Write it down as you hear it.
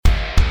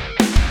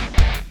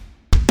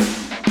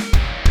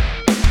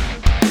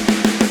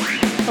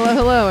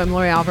Hello, I'm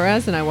Lori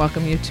Alvarez, and I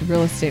welcome you to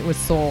Real Estate with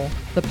Soul,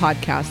 the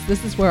podcast.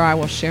 This is where I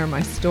will share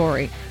my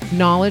story,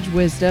 knowledge,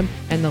 wisdom,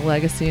 and the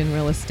legacy in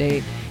real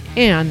estate,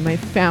 and my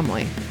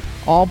family,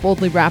 all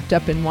boldly wrapped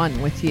up in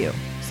one with you.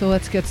 So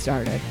let's get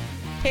started.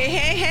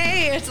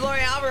 Hey, it's Lori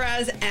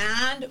Alvarez,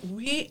 and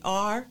we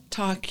are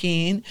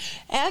talking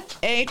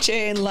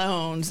FHA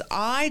loans.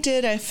 I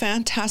did a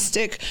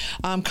fantastic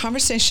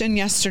conversation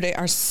yesterday,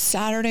 our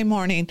Saturday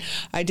morning.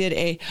 I did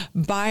a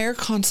buyer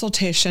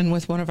consultation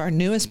with one of our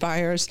newest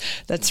buyers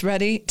that's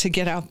ready to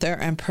get out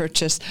there and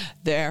purchase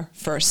their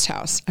first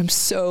house. I'm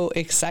so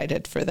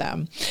excited for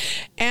them.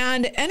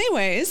 And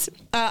anyways,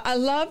 I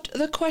loved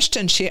the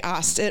question she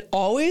asked. It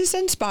always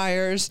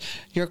inspires,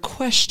 your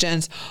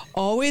questions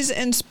always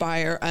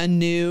inspire a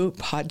new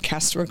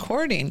podcast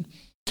recording.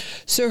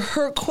 So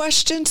her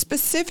question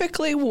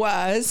specifically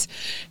was,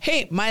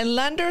 hey, my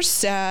lender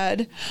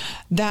said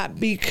that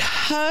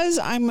because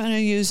I'm going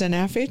to use an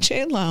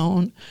FHA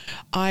loan,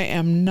 I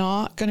am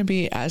not going to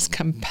be as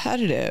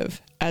competitive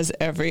as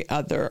every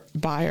other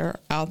buyer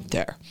out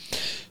there.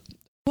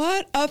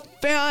 What a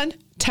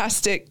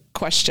fantastic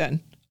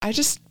question. I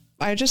just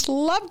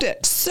loved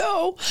it.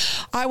 So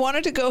I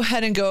wanted to go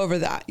ahead and go over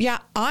that. Yeah,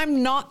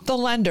 I'm not the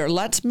lender.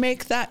 Let's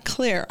make that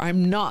clear.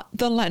 I'm not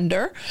the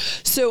lender.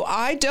 So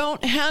I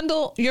don't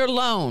handle your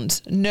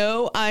loans.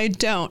 No, I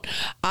don't.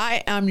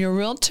 I am your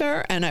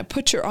realtor, and I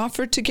put your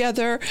offer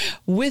together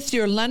with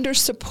your lender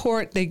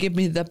support. They give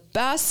me the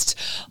best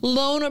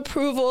loan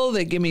approval.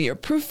 They give me your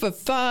proof of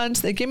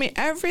funds. They give me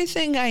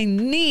everything I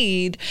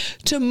need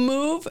to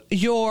move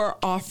your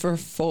offer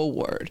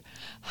forward.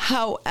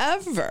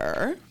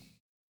 However,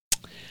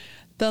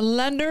 the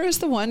lender is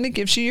the one that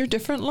gives you your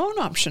different loan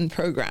option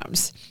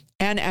programs.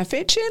 And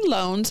FHA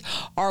loans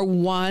are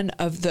one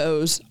of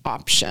those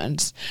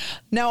options.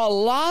 Now, a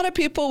lot of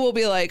people will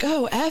be like,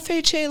 oh,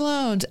 FHA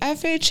loans,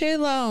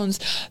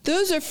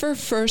 those are for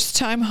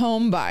first-time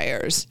home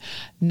buyers.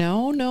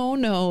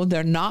 No,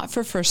 they're not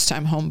for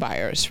first-time home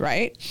buyers,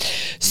 right?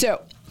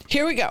 So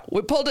here we go.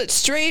 We pulled it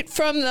straight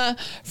from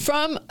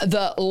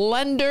the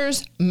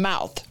lender's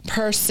mouth,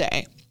 per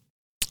se.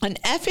 An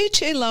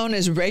FHA loan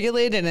is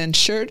regulated and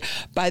insured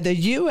by the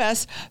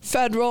U.S.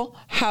 Federal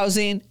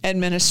Housing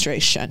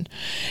Administration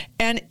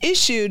and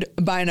issued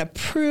by an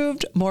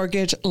approved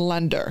mortgage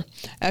lender.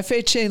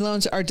 FHA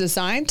loans are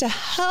designed to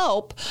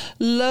help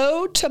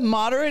low to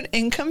moderate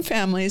income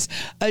families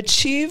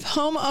achieve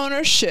home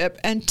ownership,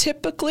 and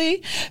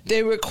typically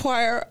they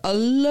require a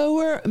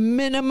lower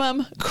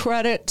minimum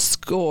credit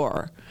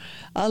score.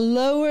 So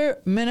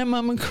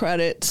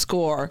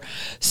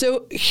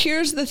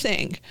here's the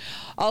thing.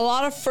 A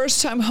lot of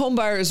first-time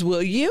homebuyers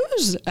will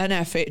use an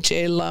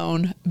FHA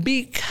loan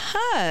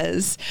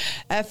because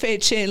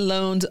FHA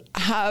loans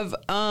have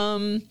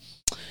an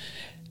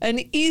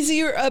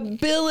easier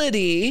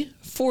ability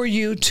for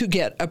you to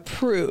get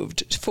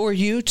approved, for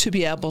you to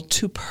be able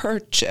to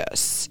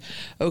purchase,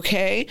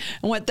 okay?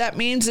 And what that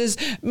means is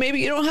maybe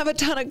you don't have a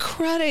ton of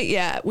credit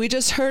yet. We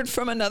just heard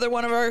from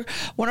one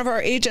of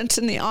our agents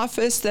in the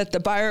office that the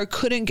buyer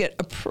couldn't get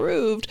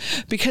approved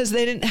because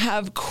they didn't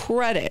have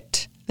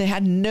credit. They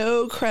had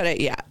no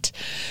credit yet.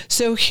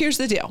 So here's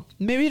the deal.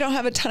 Maybe you don't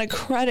have a ton of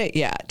credit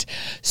yet.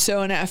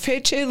 So an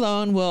FHA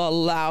loan will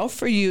allow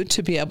for you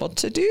to be able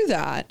to do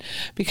that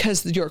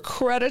because your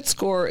credit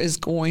score is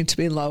going to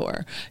be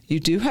lower. You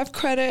do have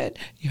credit,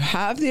 you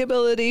have the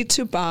ability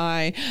to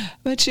buy,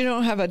 but you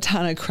don't have a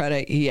ton of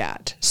credit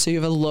yet. So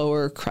you have a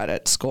lower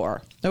credit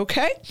score.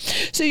 Okay?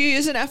 So you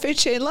use an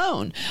FHA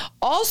loan.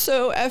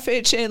 Also,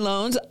 FHA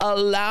loans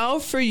allow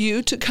for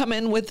you to come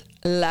in with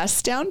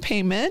less down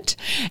payment,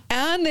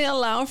 and they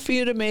allow for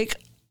you to make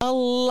a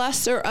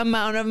lesser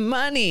amount of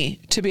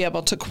money to be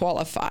able to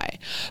qualify.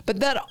 But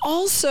that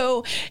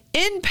also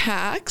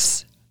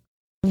impacts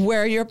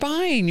where you're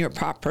buying your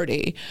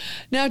property.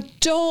 Now,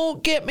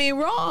 don't get me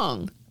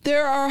wrong.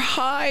 There are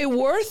high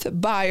worth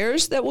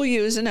buyers that will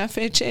use an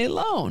FHA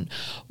loan.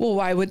 Well,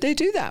 why would they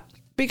do that?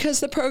 Because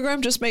the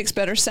program just makes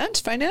better sense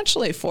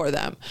financially for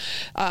them.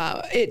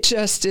 It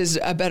just is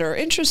a better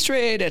interest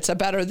rate. It's a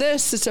better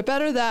this. It's a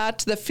better that.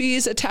 The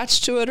fees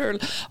attached to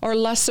it are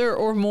lesser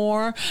or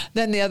more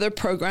than the other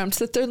programs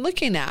that they're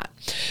looking at.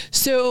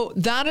 So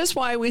that is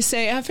why we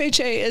say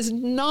FHA is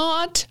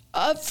not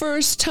a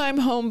first-time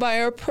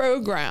homebuyer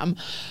program.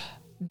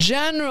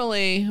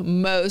 Generally,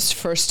 most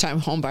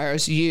first-time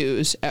homebuyers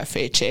use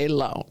FHA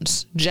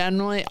loans.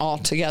 Generally,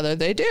 altogether,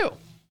 they do.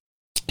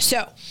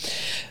 So,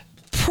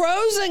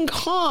 pros and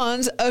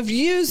cons of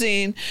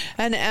using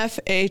an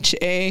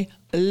FHA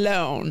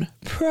loan.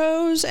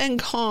 Pros and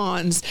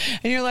cons.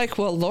 And you're like,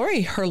 well,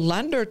 Lori, her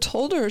lender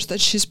told her that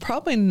she's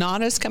probably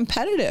not as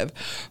competitive.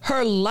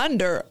 Her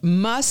lender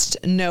must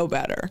know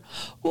better.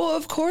 Well,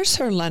 of course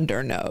her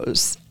lender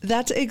knows.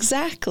 That's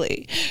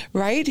exactly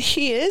right.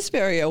 He is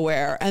very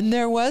aware. And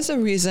there was a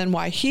reason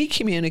why he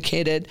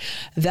communicated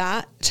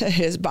that to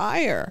his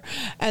buyer.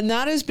 And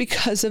that is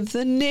because of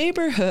the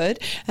neighborhood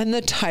and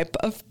the type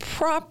of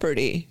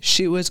property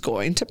she was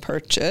going to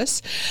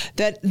purchase,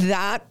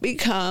 that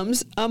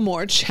becomes a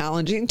more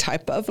challenging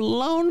type of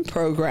loan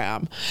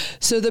program.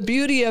 So the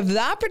beauty of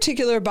that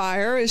particular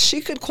buyer is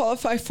she could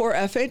qualify for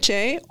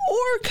FHA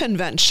or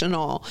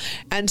conventional.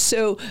 And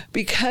so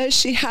because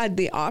she had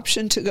the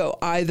option to go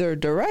either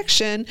direction,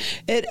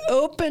 it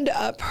opened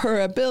up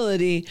her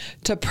ability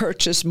to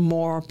purchase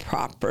more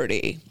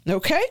property.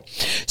 Okay?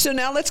 So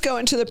now let's go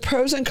into the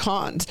pros and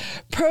cons.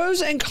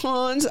 Pros and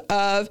cons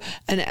of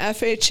an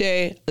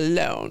FHA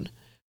loan.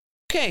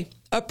 Okay,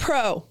 a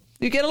pro.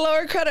 You get a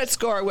lower credit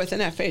score with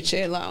an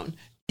FHA loan.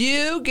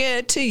 You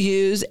get to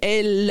use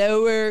a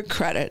lower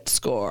credit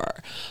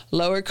score.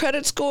 Lower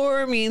credit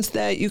score means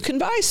that you can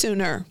buy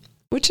sooner,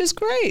 which is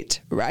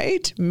great,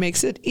 right?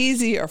 Makes it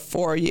easier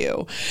for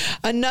you.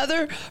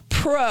 Another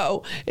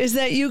pro is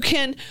that you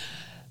can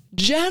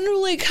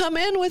generally come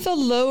in with a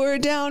lower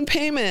down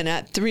payment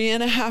at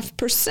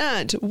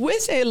 3.5%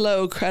 with a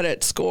low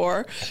credit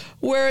score,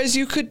 whereas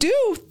you could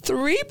do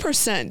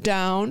 3%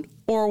 down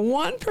or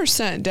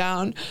 1%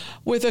 down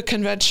with a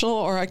conventional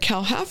or a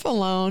CalHFA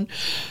loan.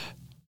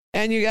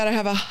 And you got to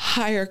have a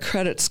higher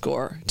credit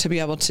score to be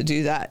able to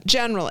do that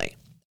generally.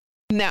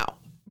 Now,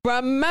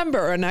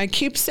 remember, and I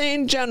keep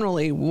saying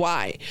generally,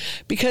 why?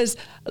 Because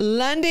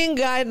lending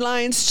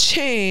guidelines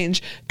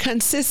change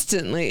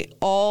consistently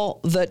all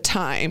the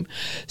time.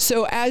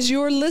 So as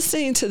you're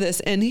listening to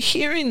this and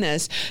hearing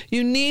this,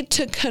 you need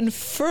to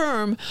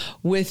confirm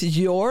with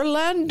your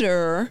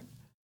lender,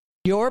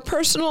 your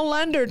personal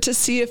lender, to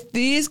see if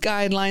these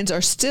guidelines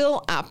are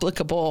still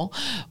applicable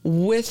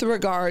with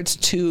regards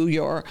to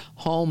your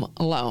home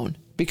loan,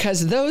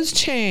 because those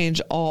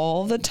change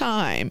all the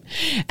time.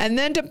 And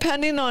then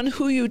depending on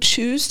who you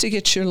choose to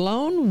get your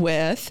loan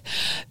with,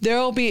 there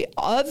will be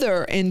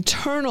other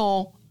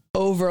internal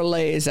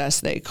overlays,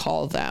 as they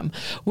call them,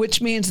 which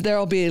means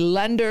there'll be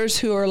lenders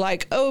who are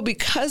like, oh,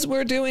 because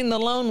we're doing the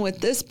loan with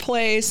this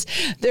place,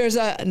 there's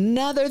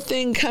another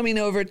thing coming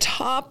over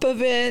top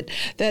of it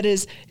that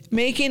is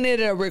making it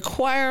a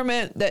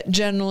requirement that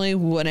generally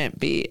wouldn't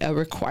be a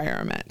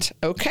requirement.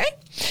 Okay?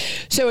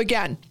 So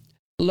again,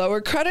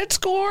 lower credit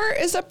score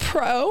is a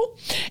pro,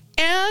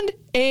 and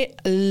a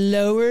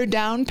lower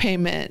down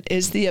payment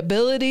is the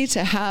ability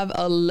to have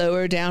a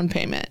lower down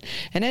payment.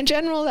 And in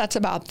general, that's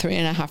about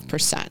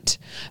 3.5%.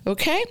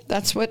 Okay?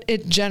 That's what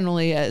it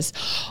generally is.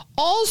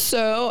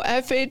 Also,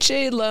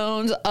 FHA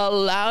loans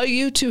allow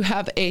you to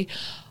have a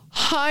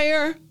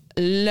higher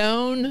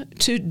loan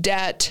to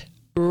debt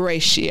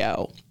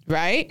ratio.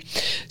 Right?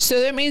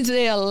 So that means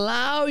they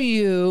allow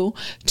you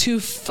to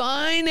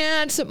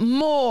finance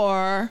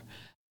more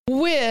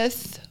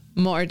with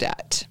more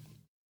debt.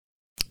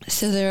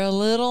 So they're a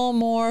little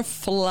more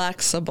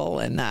flexible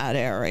in that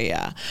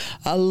area,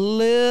 a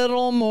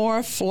little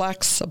more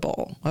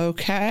flexible,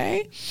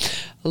 okay?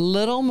 A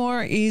little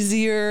more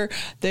easier.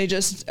 They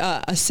just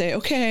say,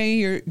 okay,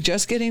 you're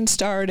just getting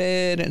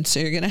started, and so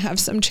you're going to have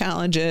some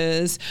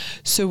challenges.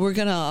 So we're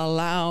going to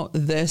allow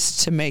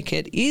this to make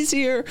it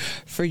easier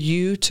for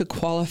you to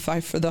qualify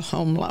for the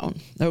home loan,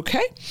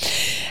 okay?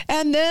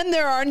 And then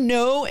there are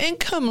no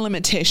income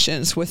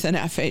limitations with an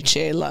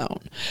FHA loan.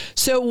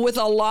 So with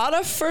a lot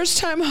of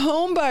first-time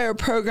home buyer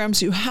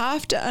programs, you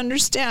have to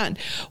understand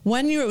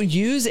when you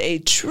use a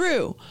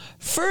true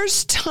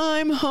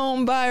first-time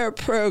home buyer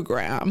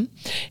program,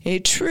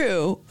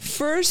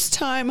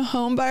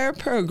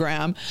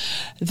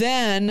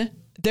 then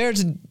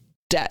there's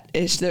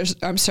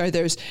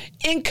there's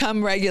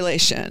income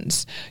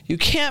regulations. You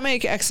can't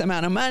make X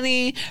amount of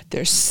money.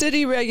 There's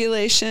city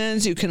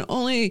regulations. You can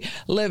only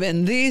live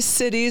in these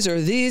cities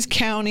or these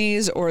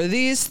counties or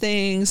these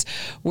things,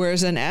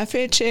 whereas an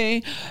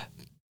FHA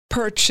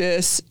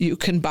purchase, you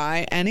can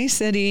buy any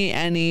city,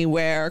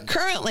 anywhere,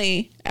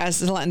 currently, as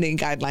the lending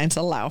guidelines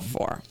allow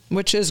for,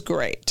 which is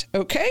great.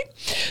 Okay?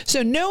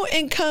 So no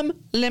income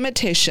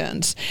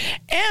limitations.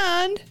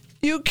 And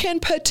you can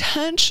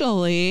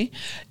potentially,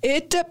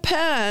 it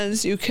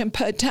depends, you can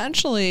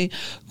potentially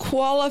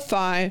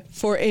qualify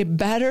for a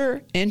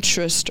better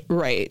interest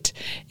rate,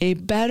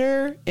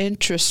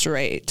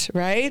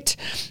 right?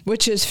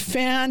 Which is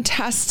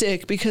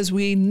fantastic because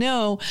we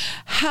know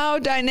how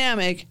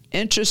dynamic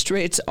interest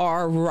rates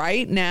are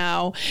right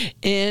now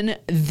in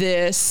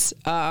this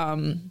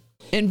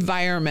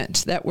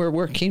environment that we're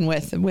working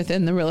with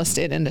within the real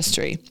estate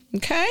industry.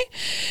 Okay?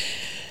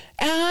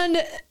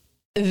 And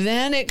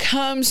then it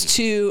comes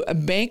to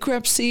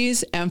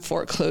bankruptcies and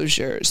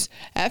foreclosures.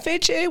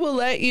 FHA will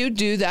let you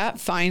do that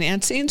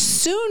financing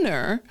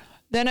sooner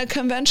than a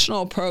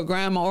conventional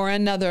program or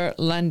another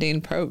lending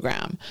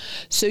program.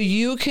 So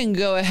you can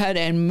go ahead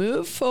and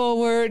move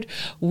forward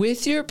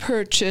with your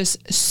purchase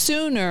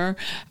sooner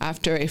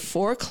after a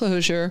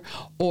foreclosure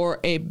or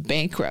a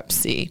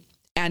bankruptcy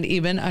and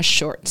even a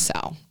short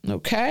sale.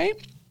 Okay?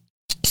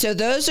 So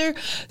those are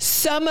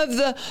some of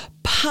the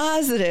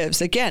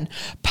positives. Again,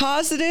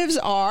 positives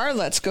are,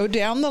 let's go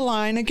down the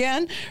line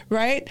again,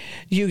 right?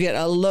 You get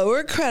a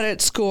lower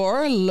credit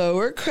score.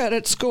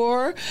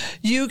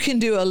 You can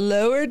do a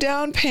lower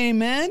down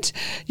payment.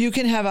 You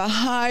can have a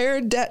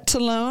higher debt to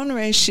loan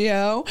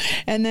ratio.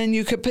 And then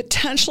you could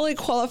potentially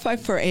qualify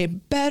for a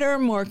better,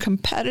 more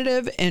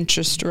competitive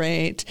interest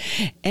rate.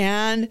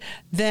 And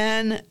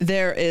then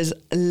there is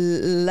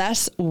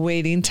less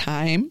waiting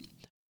time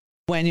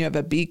when you have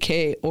a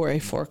BK or a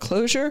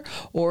foreclosure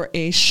or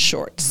a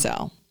short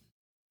sale.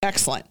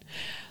 Excellent.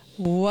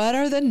 What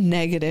are the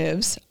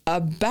negatives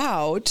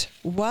about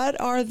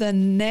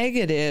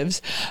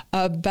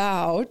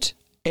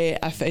a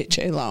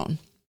FHA loan?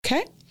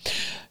 Okay.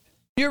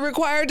 You're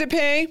required to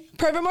pay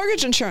private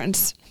mortgage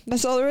insurance.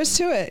 That's all there is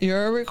to it.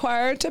 You're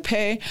required to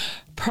pay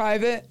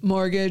private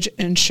mortgage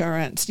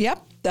insurance.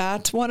 Yep.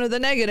 That's one of the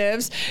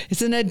negatives.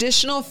 It's an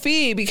additional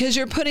fee because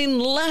you're putting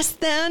less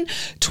than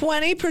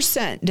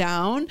 20%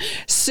 down.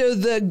 So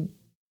the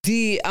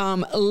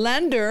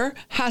lender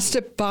has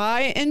to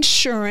buy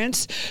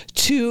insurance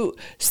to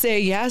say,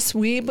 yes,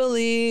 we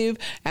believe,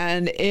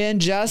 and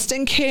just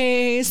in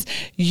case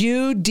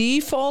you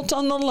default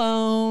on the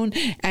loan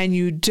and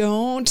you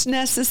don't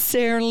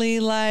necessarily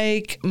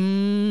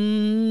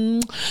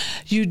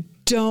you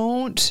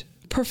don't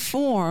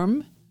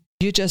perform,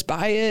 you just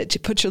buy it, you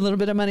put your little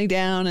bit of money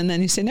down, and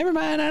then you say, never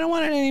mind, I don't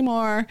want it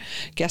anymore.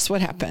 Guess what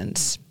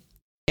happens?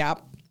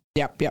 Yep.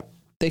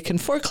 They can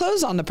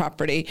foreclose on the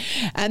property.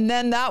 And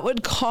then that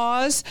would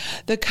cause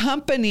the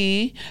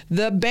company,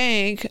 the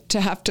bank,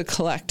 to have to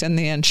collect on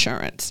the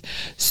insurance.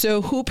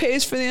 So who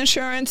pays for the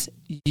insurance?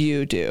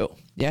 You do.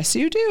 Yes,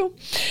 you do.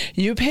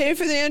 You pay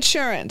for the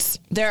insurance.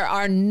 There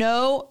are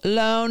no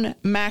loan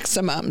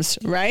maximums,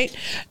 right?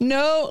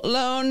 No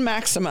loan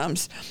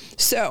maximums.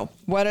 So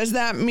what does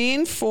that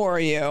mean for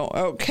you?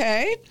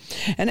 Okay.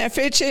 An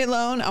FHA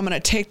loan, I'm going to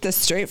take this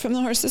straight from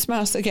the horse's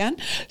mouth again.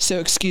 So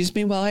excuse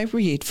me while I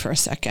read for a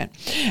second.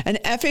 An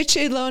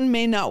FHA loan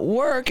may not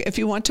work if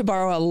you want to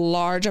borrow a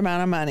large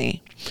amount of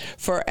money.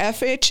 For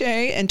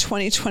FHA in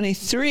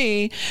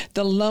 2023,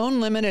 the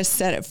loan limit is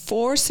set at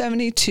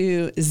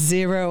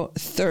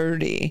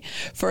 $472,030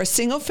 for a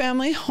single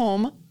family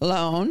home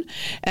loan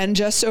and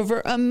just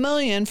over $1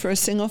 million for a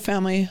single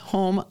family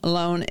home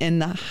loan in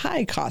the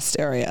high cost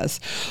areas.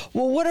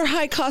 Well, what are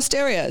high cost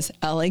areas?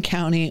 LA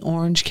County,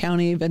 Orange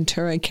County,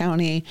 Ventura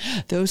County.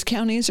 Those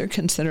counties are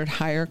considered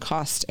higher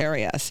cost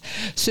areas.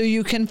 So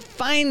you can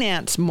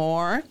finance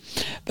more,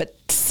 but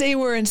say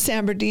we're in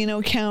San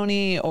Bernardino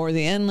County or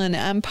the Inland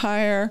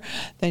Empire,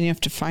 then you have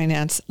to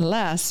finance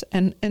less.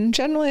 And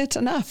generally it's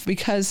enough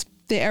because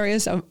the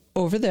areas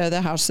over there,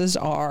 the houses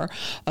are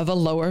of a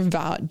lower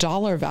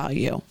dollar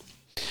value.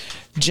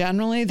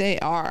 Generally they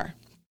are.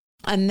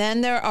 And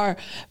then there are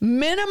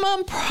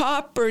minimum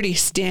property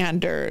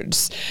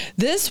standards.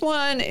 This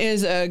one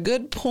is a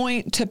good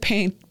point to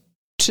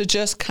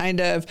just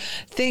kind of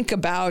think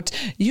about.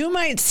 You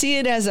might see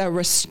it as a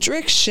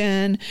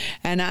restriction,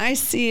 and I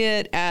see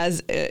it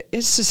as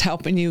it's just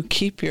helping you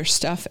keep your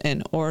stuff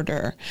in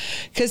order.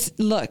 Because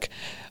look,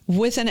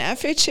 with an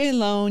FHA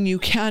loan, you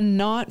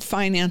cannot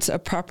finance a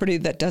property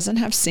that doesn't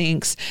have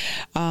sinks,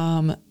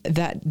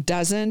 that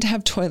doesn't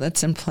have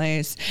toilets in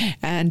place,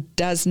 and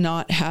does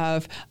not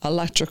have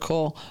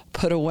electrical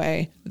put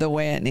away the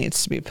way it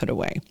needs to be put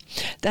away.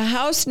 The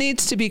house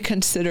needs to be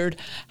considered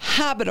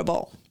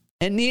habitable.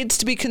 It needs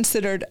to be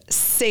considered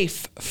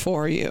safe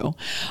for you.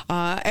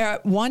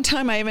 At one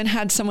time, I even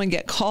had someone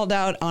get called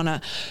out on a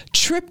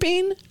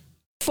tripping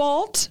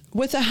fault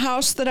with a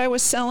house that I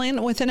was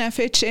selling with an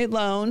FHA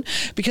loan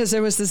because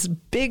there was this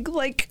big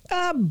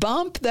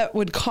bump that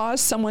would cause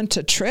someone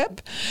to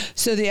trip.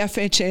 So the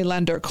FHA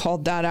lender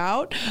called that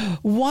out.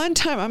 One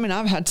time,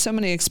 I've had so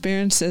many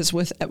experiences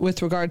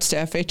with regards to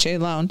FHA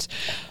loans.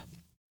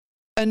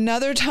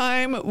 Another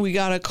time, we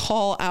got a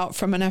call out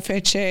from an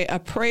FHA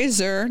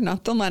appraiser,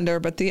 not the lender,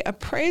 but the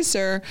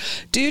appraiser,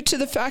 due to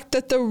the fact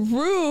that the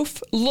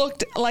roof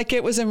looked like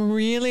it was in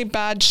really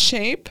bad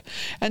shape.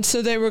 And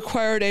so they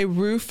required a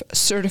roof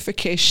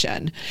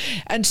certification.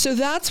 And so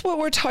that's what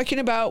we're talking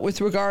about with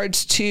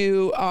regards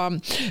to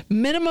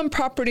minimum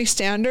property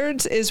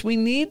standards is we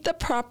need the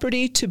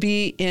property to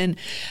be in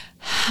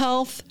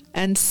health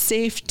and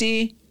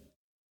safety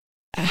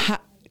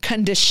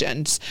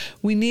conditions.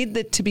 We need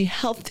it to be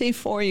healthy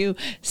for you,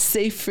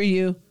 safe for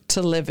you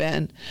to live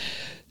in.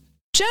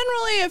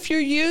 Generally, if you're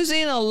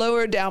using a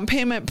lower down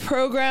payment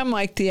program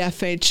like the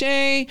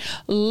FHA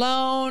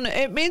loan,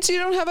 it means you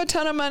don't have a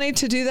ton of money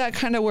to do that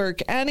kind of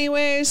work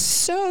anyways,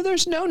 so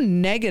there's no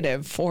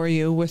negative for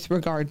you with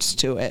regards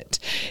to it.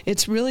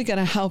 It's really going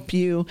to help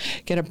you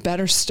get a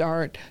better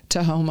start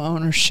to home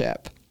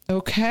ownership.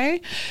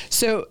 Okay?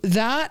 So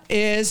that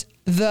is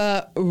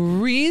the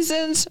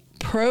reasons,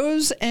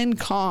 pros and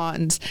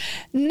cons.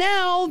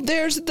 Now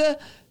there's the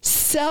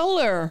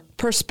seller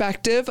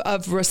perspective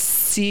of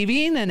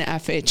receiving an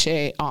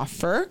FHA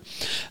offer.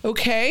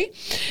 Okay.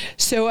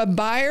 So a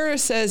buyer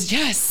says,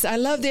 yes, I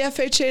love the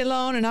FHA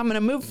loan and I'm going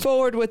to move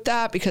forward with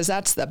that because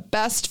that's the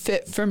best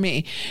fit for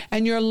me.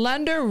 And your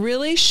lender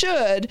really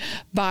should,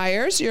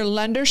 buyers, your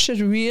lender should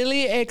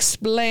really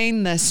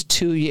explain this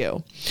to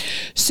you.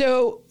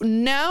 So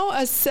now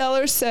a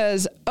seller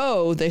says,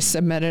 oh, they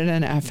submitted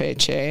an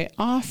FHA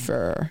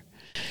offer.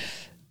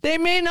 They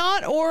may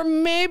not or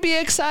may be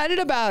excited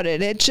about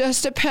it. It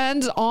just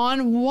depends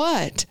on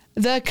what?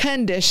 The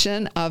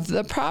condition of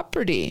the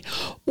property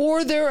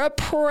or their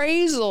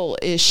appraisal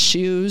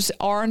issues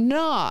are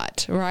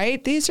not,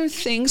 right? These are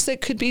things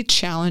that could be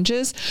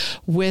challenges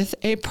with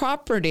a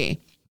property.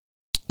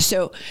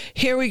 So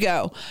here we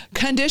go.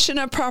 Condition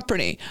of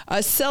property.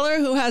 A seller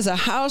who has a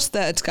house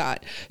that's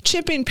got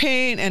chipping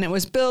paint and it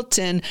was built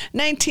in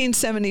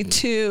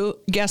 1972,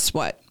 guess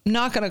what?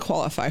 Not going to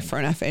qualify for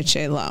an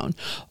FHA loan.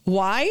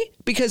 Why?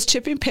 Because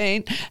chipping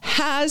paint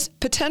has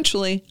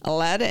potentially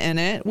lead in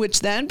it, which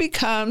then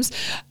becomes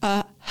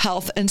a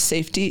health and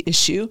safety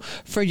issue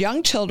for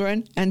young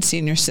children and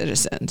senior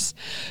citizens.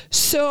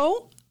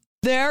 So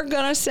they're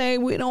going to say,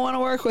 we don't want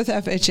to work with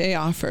FHA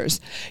offers.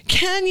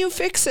 Can you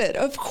fix it?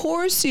 Of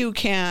course you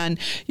can.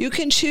 You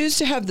can choose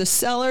to have the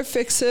seller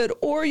fix it,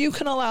 or you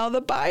can allow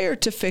the buyer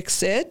to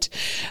fix it.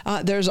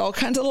 There's all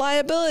kinds of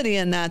liability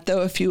in that,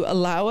 though, if you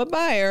allow a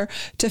buyer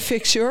to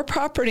fix your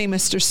property,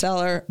 Mr.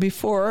 Seller,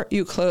 before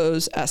you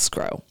close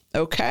escrow.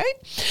 Okay?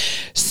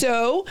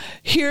 So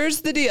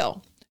here's the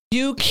deal.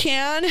 You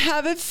can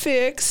have it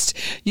fixed.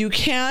 You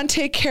can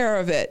take care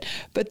of it.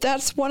 But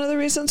that's one of the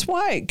reasons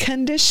why.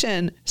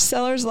 Condition.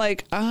 Seller's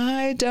like,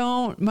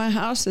 my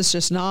house is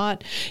just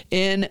not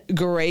in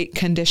great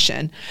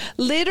condition.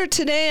 Later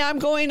today, I'm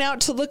going out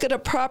to look at a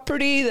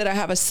property that I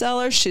have a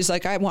seller. She's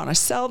like, I want to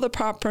sell the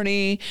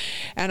property.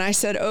 And I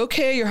said,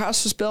 okay, your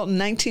house was built in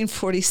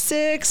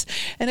 1946.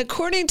 And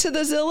according to the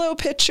Zillow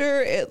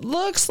picture, it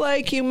looks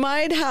like you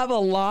might have a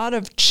lot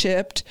of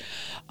chipped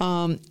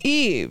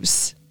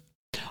eaves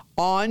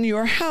on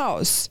your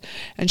house.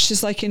 And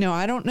she's like,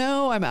 I don't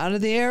know. I'm out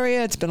of the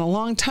area. It's been a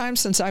long time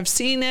since I've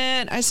seen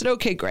it. I said,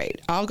 okay,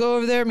 great. I'll go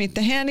over there, meet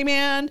the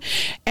handyman,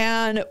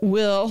 and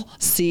we'll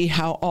see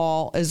how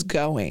all is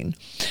going.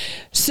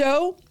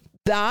 So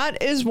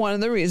that is one of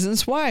the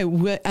reasons why,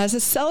 as a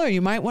seller,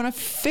 you might want to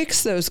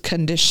fix those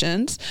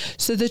conditions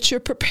so that you're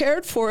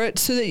prepared for it,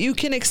 so that you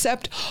can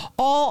accept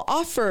all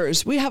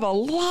offers. We have a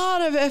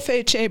lot of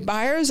FHA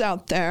buyers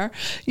out there.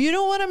 You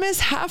don't want to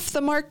miss half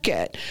the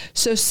market.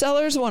 So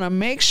sellers want to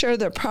make sure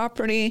their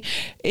property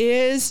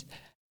is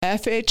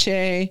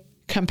FHA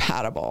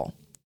compatible.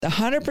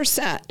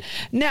 100%.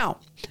 Now,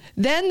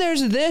 then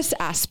there's this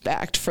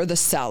aspect for the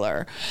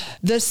seller.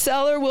 The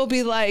seller will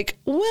be like,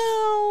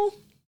 well,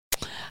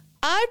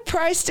 I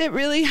priced it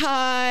really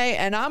high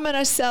and I'm going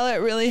to sell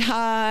it really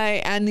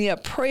high and the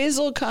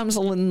appraisal comes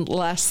in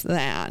less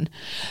than.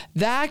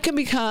 That can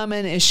become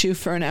an issue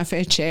for an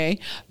FHA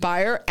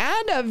buyer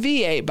and a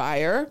VA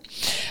buyer,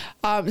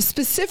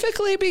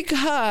 specifically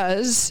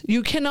because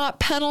you cannot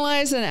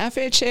penalize an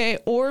FHA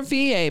or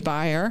VA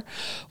buyer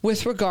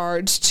with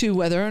regards to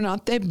whether or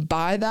not they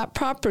buy that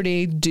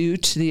property due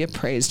to the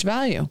appraised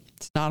value.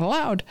 It's not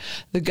allowed.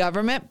 The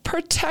government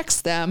protects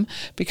them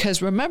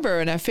because remember,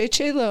 an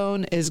FHA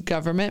loan is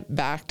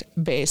government-backed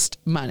based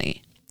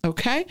money.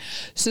 Okay?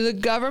 So the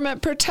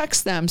government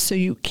protects them, so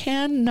you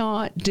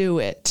cannot do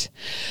it.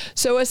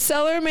 So a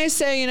seller may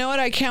say, you know what,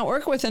 I can't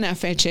work with an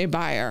FHA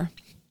buyer.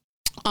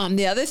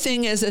 The other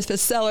thing is if the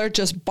seller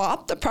just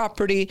bought the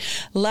property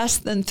less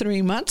than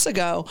 3 months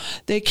ago,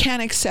 they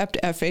can't accept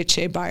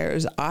FHA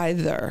buyers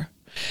either.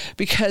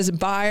 Because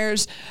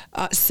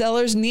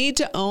sellers need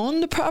to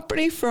own the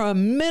property for a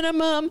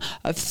minimum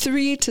of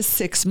 3 to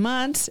 6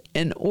 months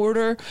in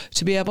order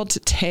to be able to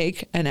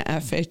take an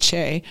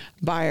FHA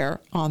buyer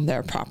on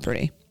their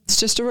property. It's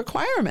just a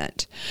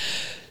requirement.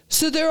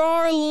 So there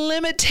are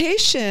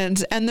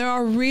limitations and there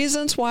are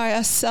reasons why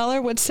a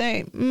seller would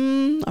say,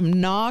 I'm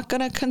not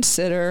going to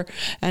consider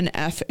an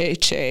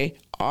FHA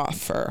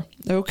offer.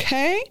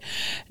 Okay?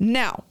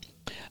 Now,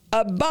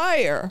 a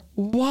buyer,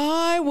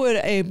 why would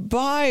a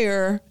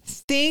buyer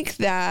think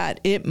that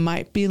it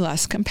might be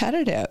less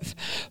competitive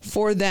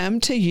for them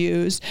to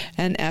use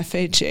an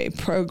FHA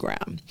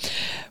program?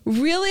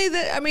 Really,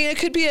 it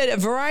could be a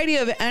variety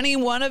of any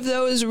one of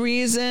those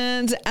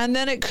reasons, and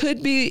then it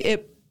could be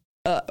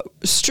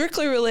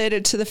strictly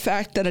related to the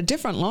fact that a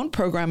different loan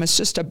program is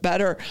just a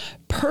better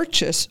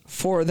purchase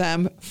for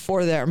them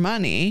for their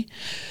money.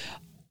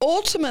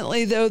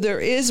 Ultimately, though, there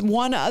is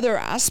one other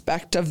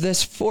aspect of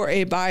this for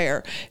a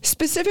buyer.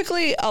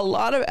 Specifically, a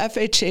lot of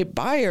FHA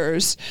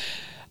buyers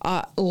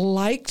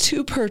like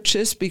to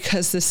purchase,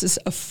 because this is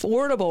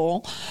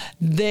affordable,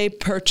 they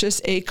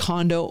purchase a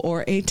condo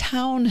or a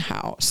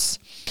townhouse.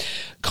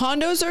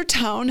 Condos or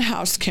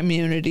townhouse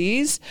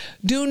communities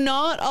do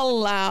not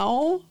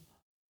allow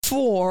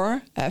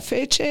for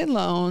FHA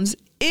loans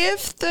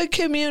if the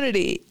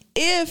community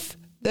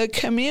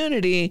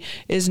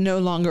is no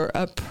longer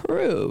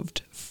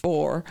approved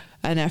for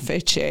an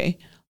FHA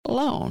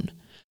loan.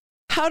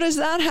 How does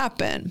that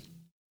happen?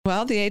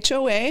 Well, the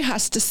HOA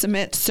has to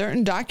submit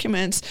certain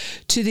documents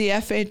to the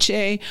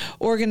FHA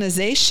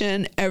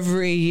organization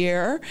every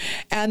year,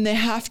 and they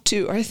have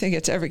to, or I think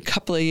it's every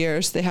couple of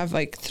years, they have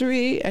like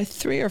three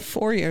or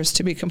 4 years,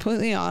 to be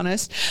completely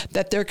honest,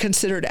 that they're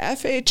considered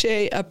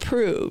FHA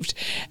approved.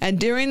 And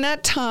during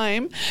that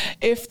time,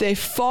 if they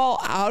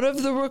fall out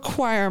of the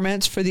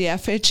requirements for the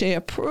FHA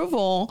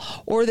approval,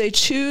 or they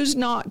choose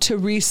not to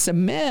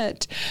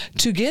resubmit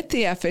to get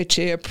the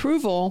FHA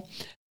approval,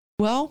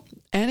 well,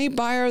 any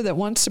buyer that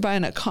wants to buy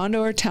in a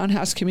condo or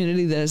townhouse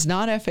community that is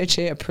not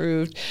FHA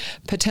approved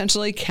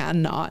potentially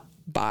cannot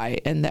buy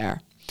in there.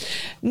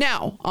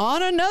 Now,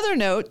 on another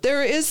note,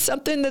 there is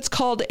something that's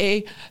called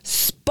a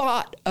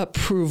spot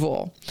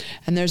approval.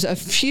 And there's a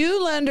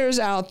few lenders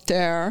out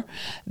there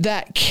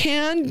that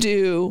can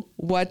do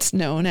what's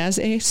known as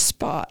a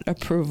spot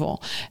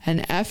approval,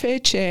 an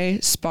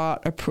FHA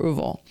spot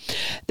approval.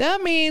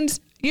 That means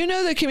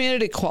the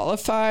community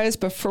qualifies,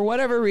 but for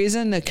whatever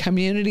reason, the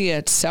community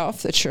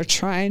itself that you're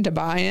trying to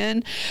buy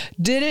in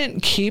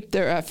didn't keep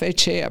their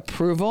FHA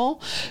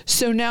approval.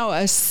 So now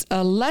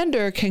a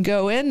lender can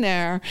go in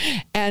there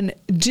and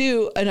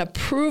do an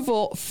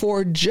approval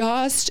for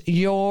just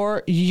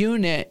your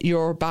unit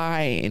you're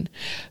buying.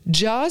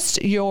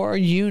 Just your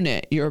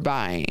unit you're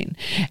buying.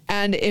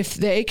 And if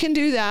they can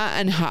do that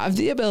and have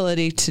the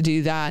ability to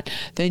do that,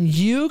 then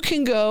you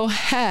can go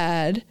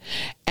ahead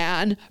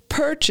and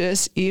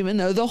purchase even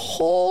though the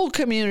whole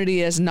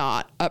community is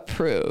not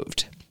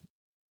approved.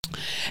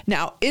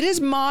 Now, it is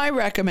my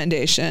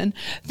recommendation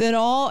that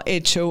all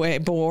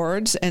HOA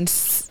boards and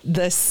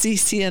the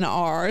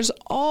CC&Rs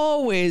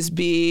always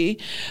be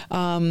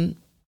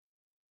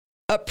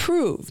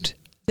approved.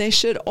 They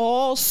should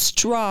all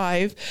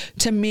strive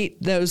to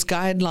meet those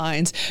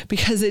guidelines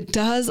because it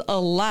does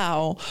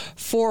allow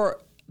for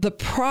the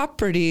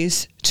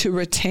properties to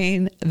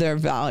retain their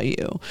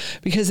value,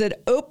 because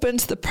it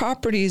opens the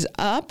properties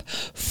up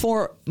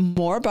for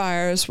more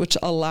buyers, which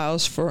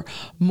allows for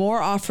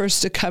more offers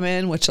to come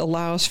in, which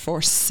allows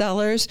for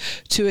sellers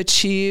to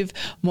achieve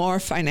more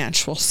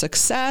financial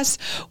success,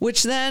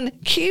 which then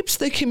keeps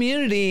the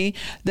community,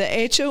 the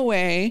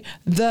HOA,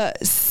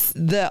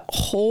 the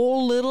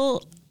whole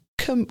little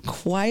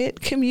quiet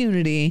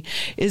community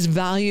is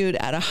valued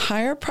at a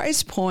higher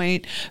price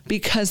point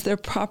because their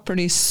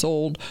property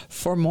sold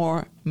for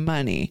more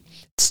money.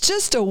 It's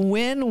just a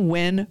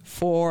win-win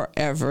for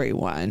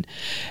everyone.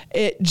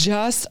 It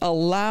just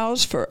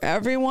allows for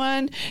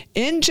everyone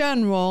in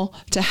general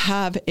to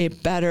have a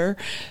better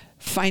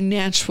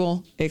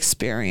financial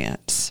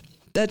experience.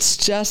 That's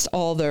just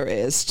all there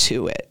is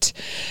to it.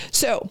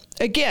 So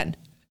again,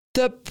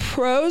 the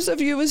pros of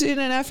using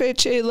an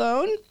FHA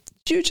loan: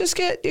 you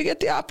get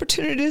the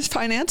opportunity to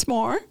finance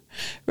more,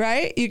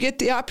 right? You get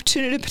the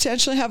opportunity to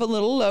potentially have a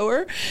little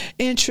lower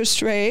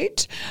interest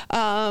rate.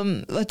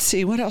 Let's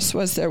see, what else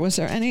was there? Was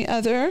there any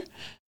other?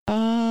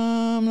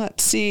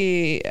 Let's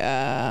see,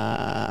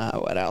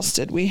 what else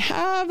did we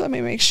have? Let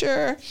me make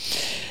sure.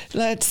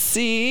 Let's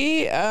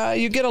see,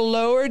 you get a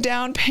lower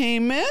down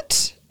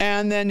payment,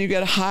 and then you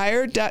get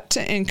higher debt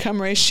to income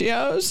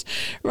ratios,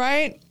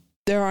 right?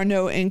 There are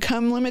no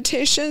income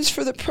limitations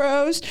for the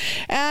pros,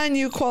 and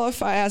you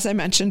qualify, as I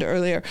mentioned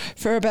earlier,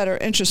 for a better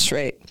interest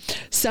rate.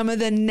 Some of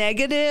the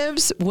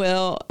negatives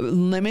will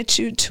limit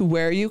you to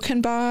where you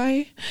can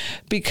buy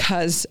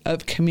because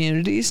of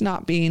communities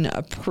not being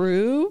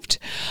approved.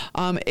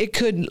 It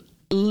could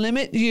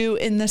limit you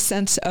in the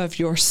sense of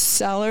your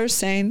seller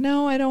saying,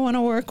 no, I don't want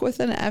to work with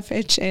an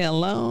FHA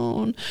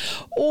loan,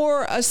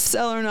 or a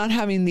seller not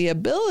having the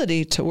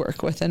ability to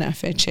work with an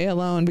FHA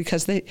loan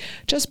because they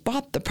just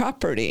bought the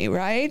property,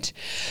 right?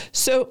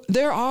 So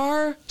there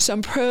are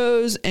some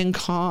pros and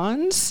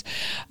cons.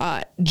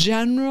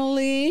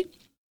 Generally,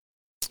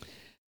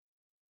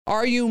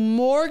 are you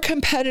more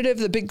competitive?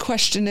 The big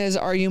question is,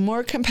 are you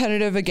more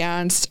competitive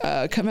against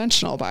a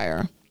conventional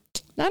buyer?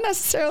 Not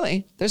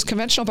necessarily. There's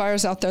conventional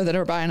buyers out there that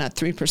are buying at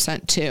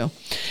 3% too,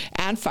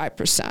 and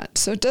 5%.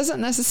 So it doesn't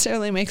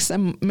necessarily make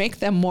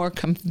them more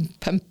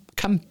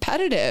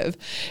competitive.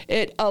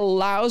 It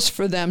allows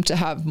for them to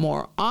have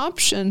more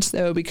options,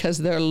 though, because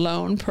their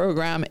loan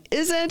program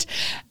isn't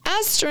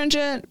as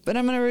stringent. But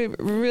I'm going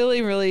to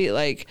really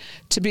like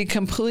to be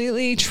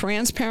completely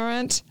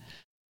transparent.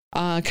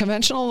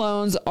 Conventional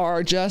loans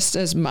are just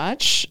as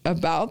much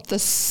about the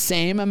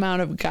same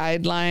amount of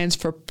guidelines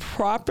for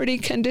property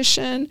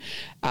condition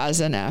as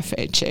an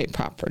FHA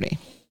property.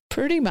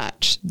 Pretty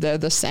much, they're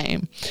the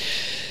same.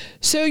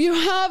 So you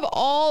have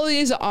all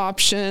these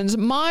options.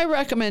 My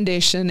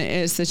recommendation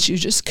is that you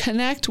just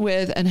connect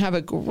with and have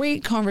a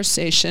great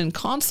consultation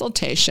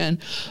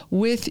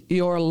with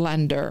your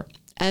lender.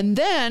 And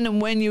then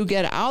when you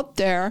get out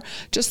there,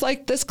 just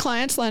like this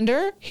client's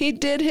lender, he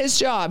did his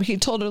job. He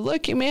told her,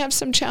 look, you may have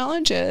some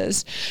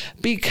challenges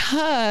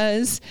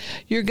because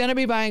you're going to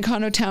be buying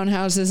condo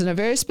townhouses in a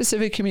very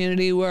specific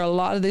community where a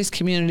lot of these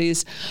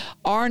communities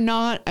are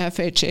not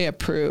FHA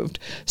approved.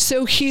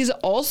 So he's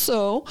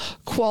also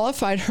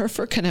qualified her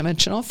for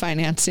conventional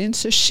financing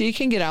so she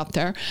can get out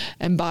there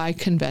and buy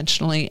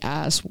conventionally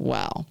as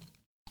well.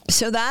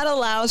 So that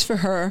allows for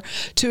her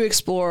to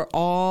explore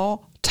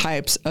all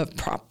types of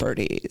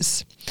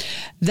properties.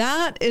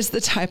 That is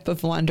the type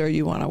of lender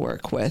you want to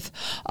work with.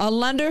 A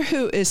lender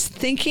who is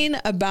thinking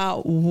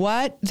about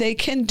what they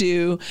can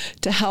do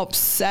to help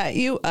set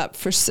you up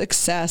for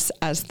success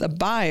as the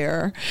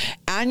buyer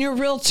and your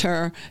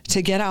realtor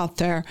to get out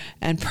there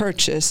and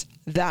purchase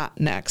that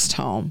next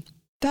home.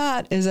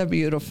 That is a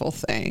beautiful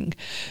thing.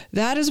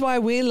 That is why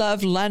we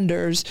love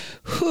lenders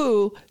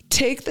who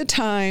take the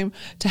time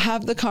to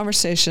have the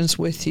conversations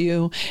with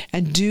you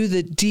and do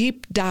the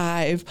deep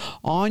dive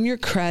on your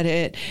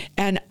credit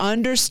and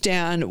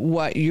understand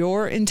what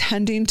you're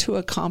intending to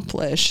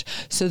accomplish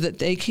so that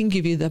they can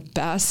give you the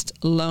best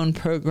loan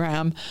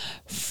program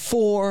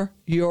for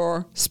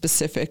your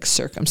specific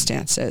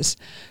circumstances.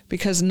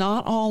 Because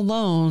not all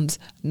loans,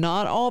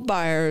 not all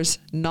buyers,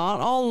 not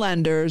all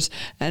lenders,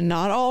 and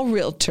not all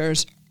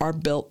realtors are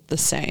built the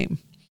same.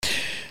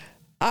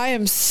 I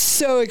am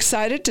so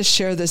excited to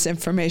share this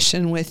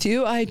information with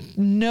you. I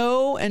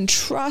know and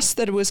trust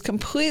that it was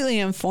completely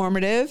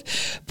informative.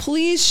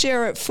 Please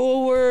share it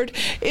forward.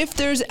 If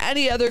there's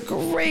any other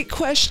great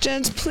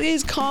questions,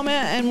 please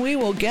comment and we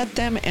will get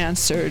them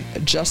answered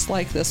just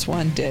like this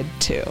one did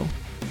too.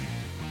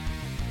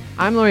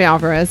 I'm Lori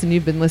Alvarez, and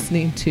you've been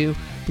listening to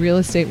Real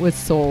Estate with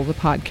Soul, the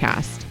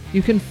podcast.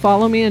 You can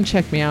follow me and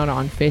check me out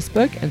on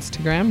Facebook,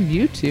 Instagram,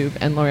 YouTube,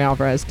 and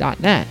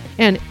LoriAlvarez.net.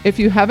 And if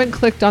you haven't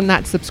clicked on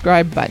that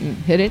subscribe button,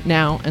 hit it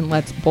now and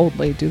let's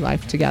boldly do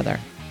life together.